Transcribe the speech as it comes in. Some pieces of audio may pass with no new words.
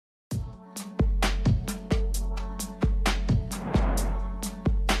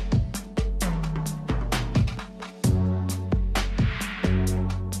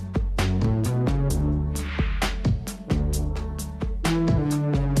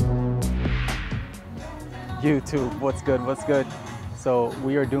YouTube, what's good, what's good? So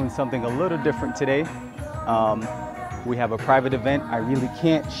we are doing something a little different today. We have a private event. I really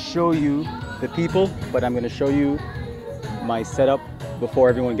can't show you the people, but I'm gonna show you my setup before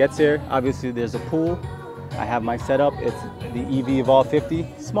everyone gets here. Obviously there's a pool. I have my setup. It's the EV Evolve 50,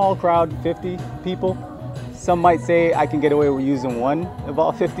 small crowd, 50 people. Some might say I can get away with using one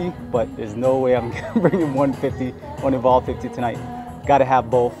Evolve 50, but there's no way I'm bringing one Evolve 50 tonight. Gotta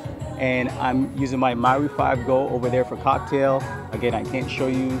have both. And I'm using my Maui 5 Go over there for cocktail. Again, I can't show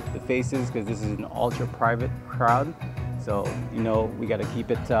you the faces because this is an ultra private crowd. So, you know, we gotta keep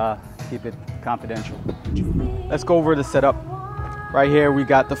it confidential. Let's go over the setup. Right here, we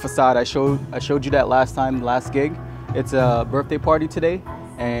got the Facade. I showed you that last time, last gig. It's a birthday party today,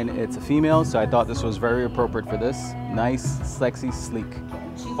 and it's a female, so I thought this was very appropriate for this. Nice, sexy, sleek.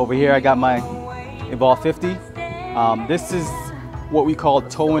 Over here, I got my Evolve 50. This is what we call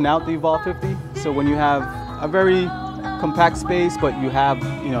towing out the Evolve 50. So when you have a very compact space, but you have,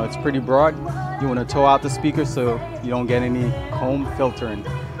 you know, it's pretty broad, you want to tow out the speaker so you don't get any comb filtering.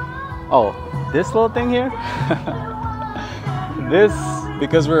 Oh, this little thing here, this,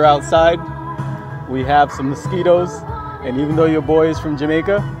 because we're outside, we have some mosquitoes, and even though your boy is from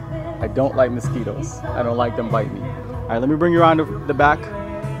Jamaica, I don't like mosquitoes. I don't like them biting me. All right, let me bring you around the back.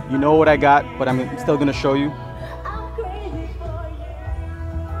 You know what I got, but I'm still gonna show you.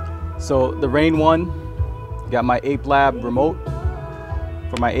 So the Rain one, got my Ape Lab remote.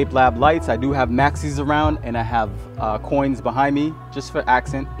 For my Ape Lab lights, I do have Maxis around, and I have coins behind me just for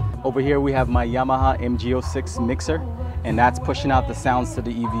accent. Over here we have my Yamaha MG06 mixer, and that's pushing out the sounds to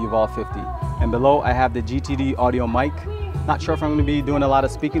the EV Evolve 50. And below I have the GTD audio mic. Not sure if I'm going to be doing a lot of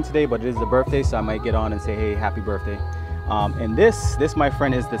speaking today, but it is the birthday, so I might get on and say, hey, happy birthday. And this, my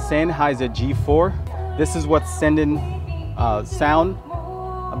friend, is the Sennheiser G4. This is what's sending sound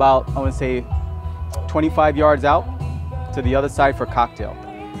about, I want to say, 25 yards out to the other side for cocktail.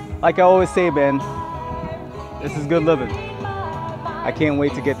 Like I always say, man, this is good living. I can't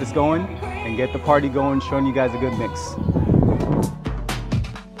wait to get this going and get the party going, showing you guys a good mix.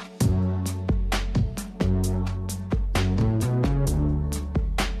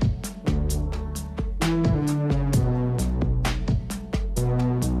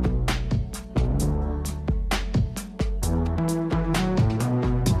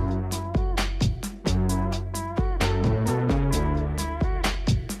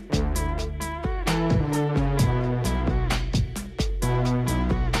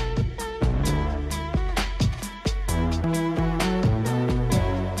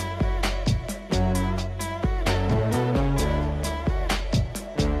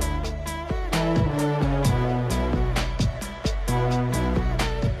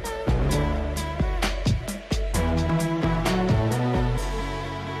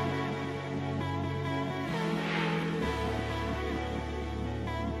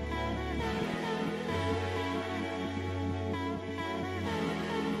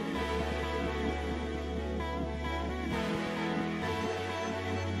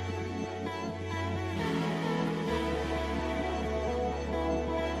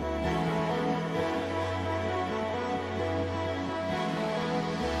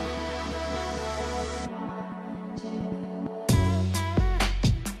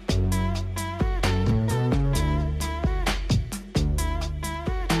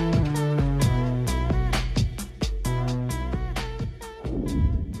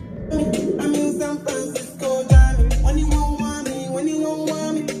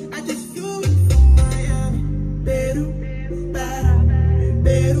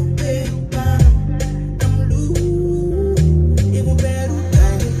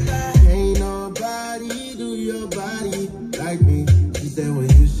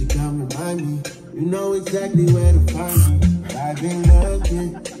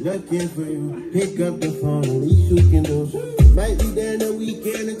 Looking for you, pick up the phone, at least you can do. Might be there in a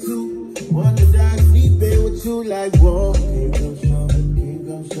weekend or two. Wanna die sleeping with you like, whoa. Can't come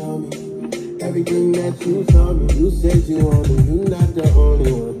show me everything that you told me. You said you want me, you not the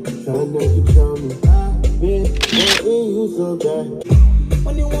only one. Trying to show me I've been wanting you so bad.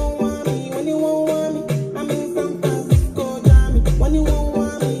 When you won't want me, when you won't want me, I mean sometimes it's go down me. When you won't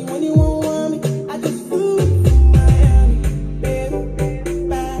want me, when you won't want me, I just flew from Miami, baby.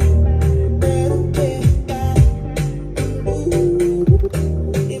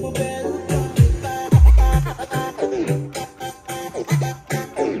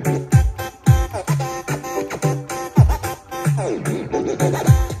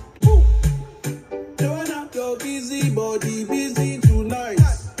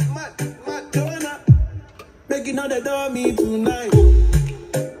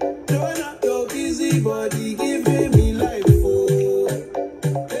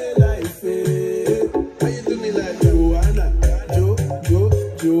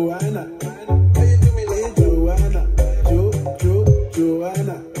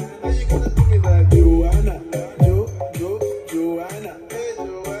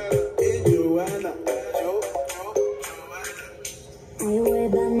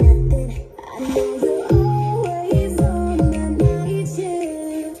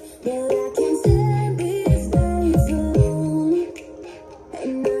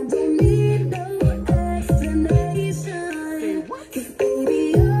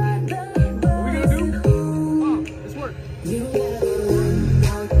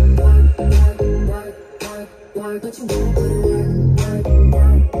 Friends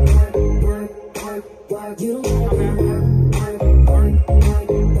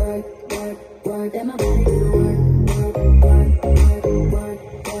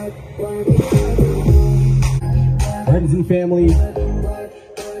and family,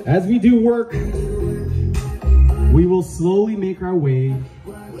 as we do work, we will slowly make our way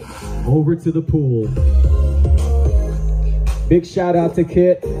over to the pool. Big shout out to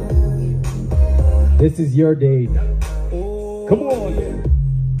Kit. This is your day. Come on.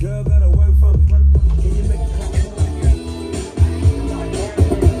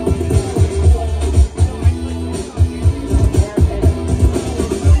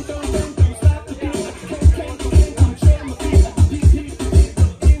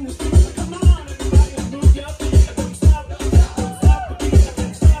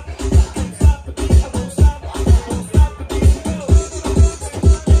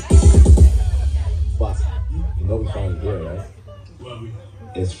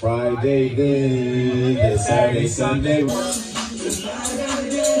 It's Friday then, it's Saturday, Sunday.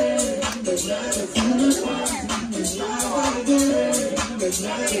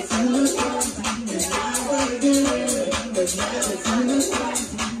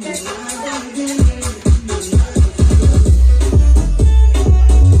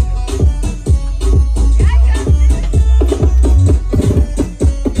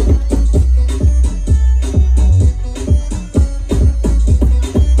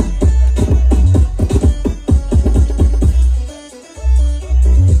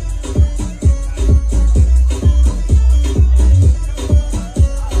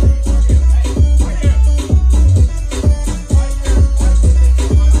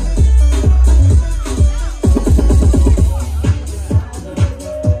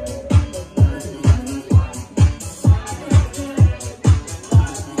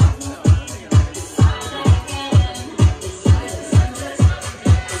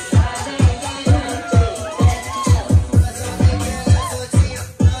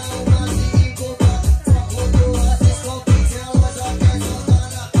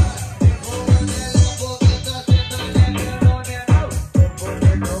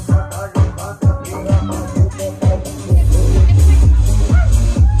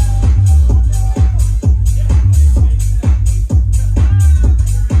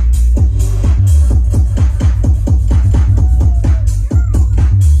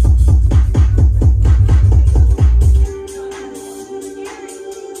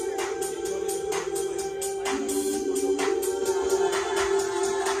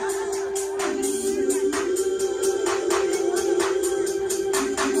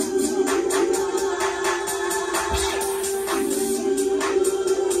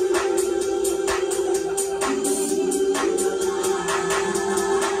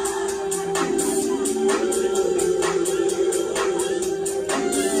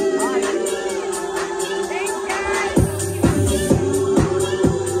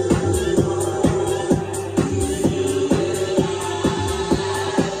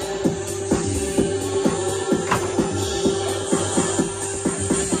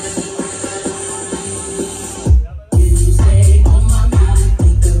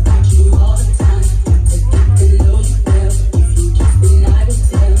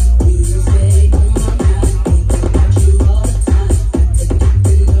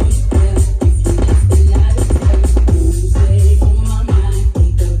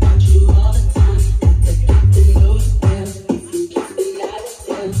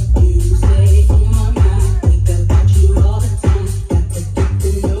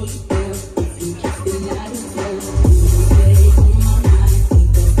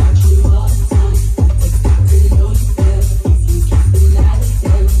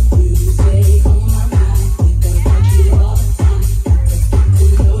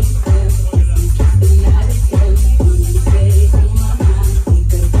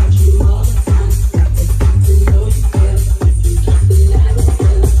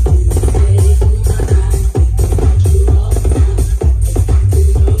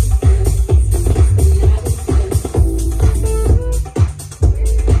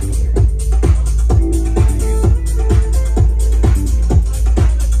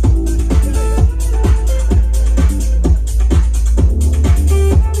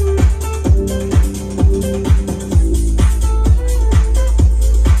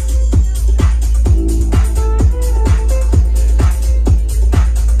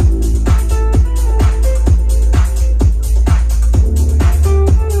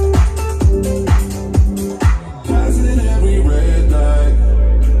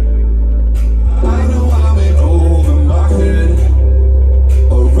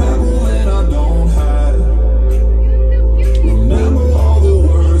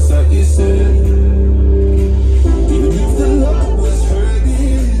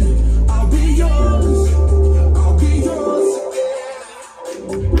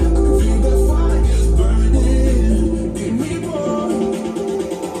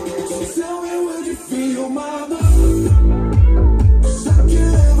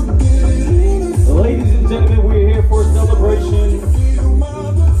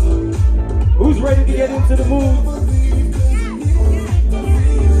 to the moon.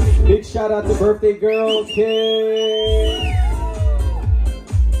 Big shout out to birthday girl, Kay.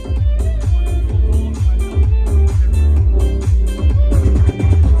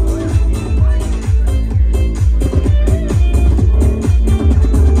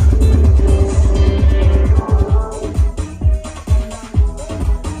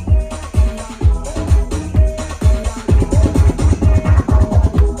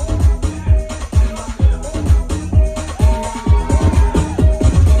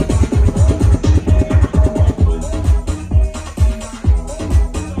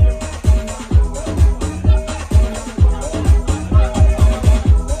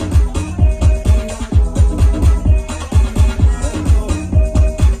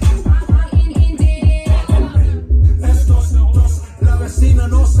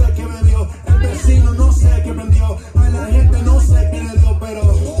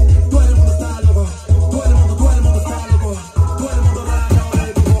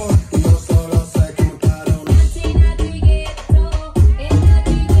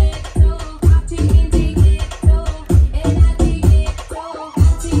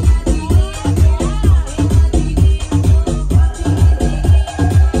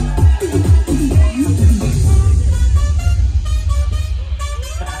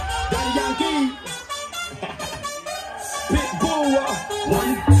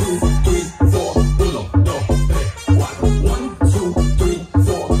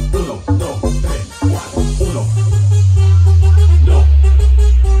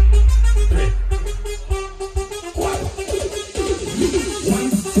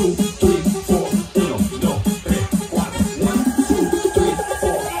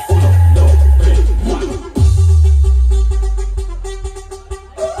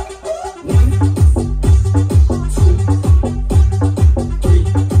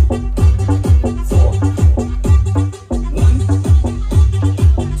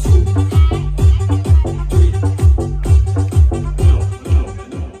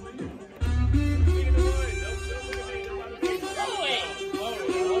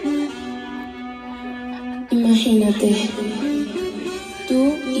 Imagínate, tú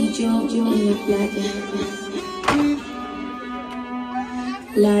y yo en la playa,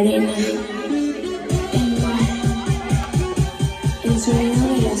 la arena, el mar, el sonido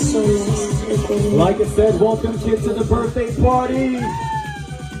de las olas. Like I said, welcome kids to the birthday party.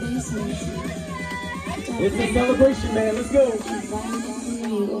 It's a celebration, man. Let's go.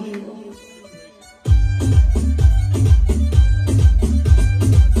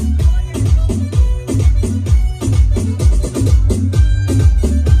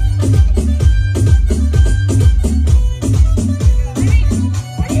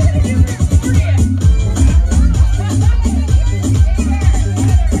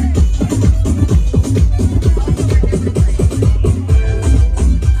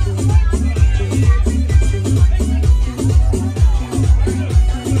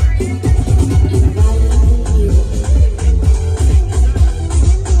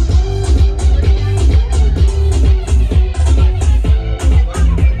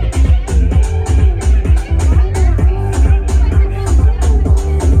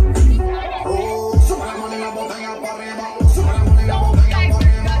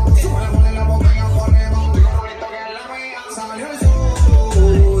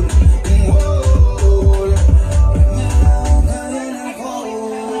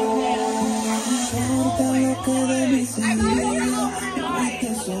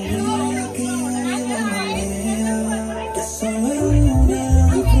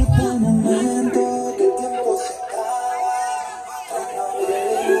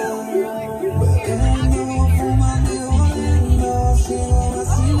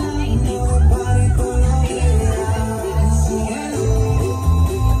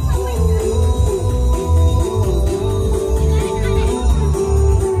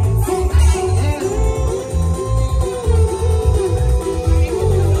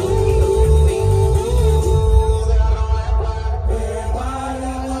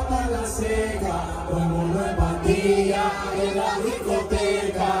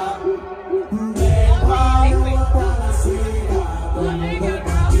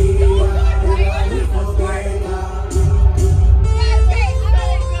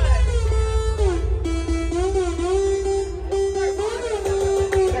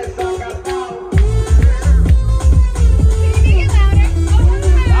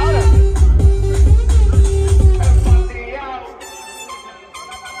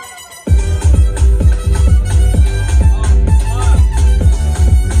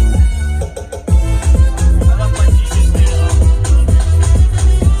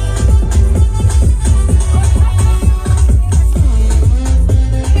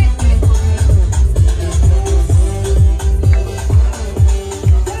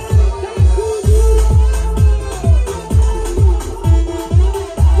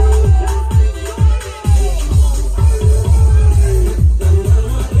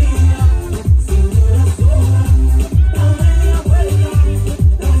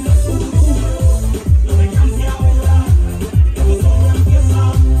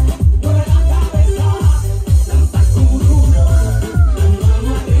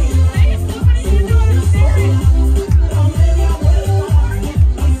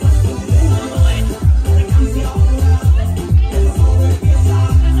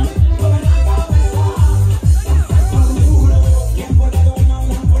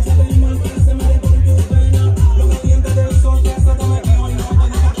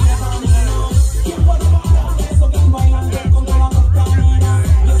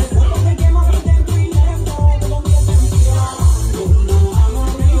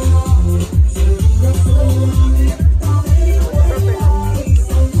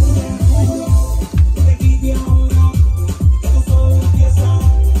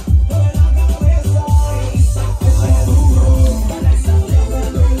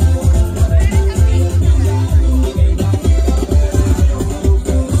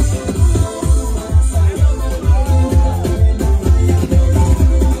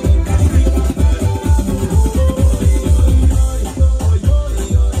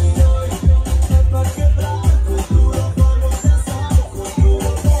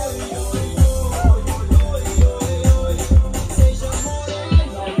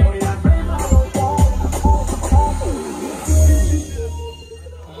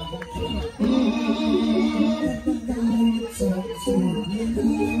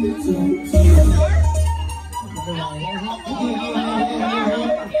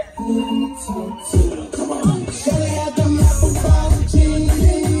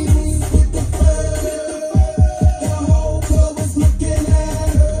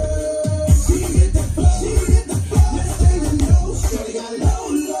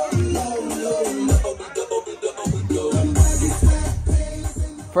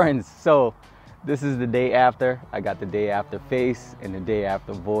 friends, so this is the day after. I got the day after face and the day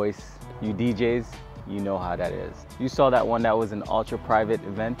after voice. You DJs, you know how that is. You saw that one, that was an ultra private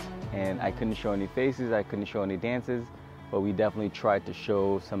event, and I couldn't show any faces, I couldn't show any dances, but we definitely tried to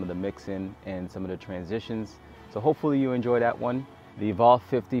show some of the mixing and some of the transitions. So hopefully you enjoy that one. The Evolve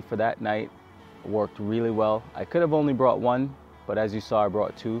 50 for that night worked really well. I could have only brought one, but as you saw, I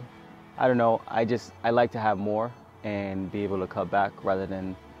brought two. I don't know, I like to have more and be able to cut back rather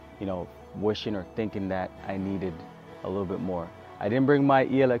than, you know, wishing or thinking that I needed a little bit more. I didn't bring my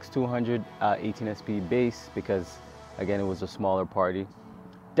ELX 200 18SP bass because, again, it was a smaller party.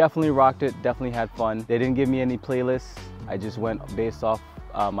 Definitely rocked it, definitely had fun. They didn't give me any playlists. I just went based off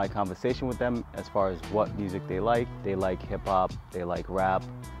my conversation with them as far as what music they like. They like hip hop, they like rap,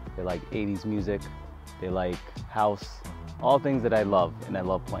 they like 80s music, they like house, all things that I love and I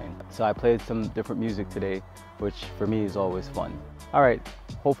love playing. So I played some different music today, which for me is always fun. All right,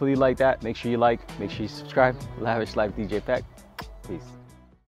 hopefully you like that. Make sure you like, make sure you subscribe. Lavish Life DJ Peck. Peace.